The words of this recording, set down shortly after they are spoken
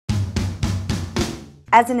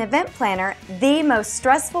As an event planner, the most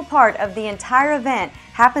stressful part of the entire event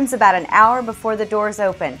happens about an hour before the doors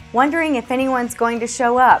open, wondering if anyone's going to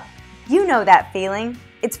show up. You know that feeling.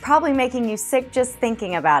 It's probably making you sick just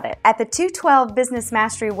thinking about it. At the 212 Business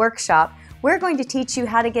Mastery Workshop, we're going to teach you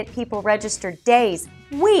how to get people registered days,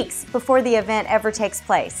 weeks before the event ever takes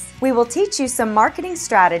place. We will teach you some marketing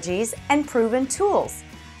strategies and proven tools,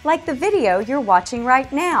 like the video you're watching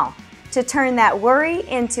right now, to turn that worry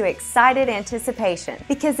into excited anticipation.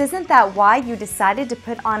 Because isn't that why you decided to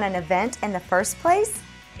put on an event in the first place?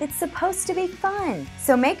 It's supposed to be fun.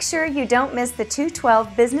 So make sure you don't miss the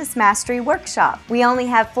 212 Business Mastery Workshop. We only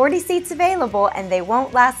have 40 seats available and they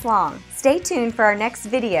won't last long. Stay tuned for our next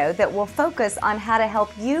video that will focus on how to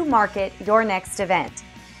help you market your next event.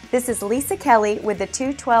 This is Lisa Kelly with the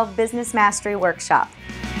 212 Business Mastery Workshop.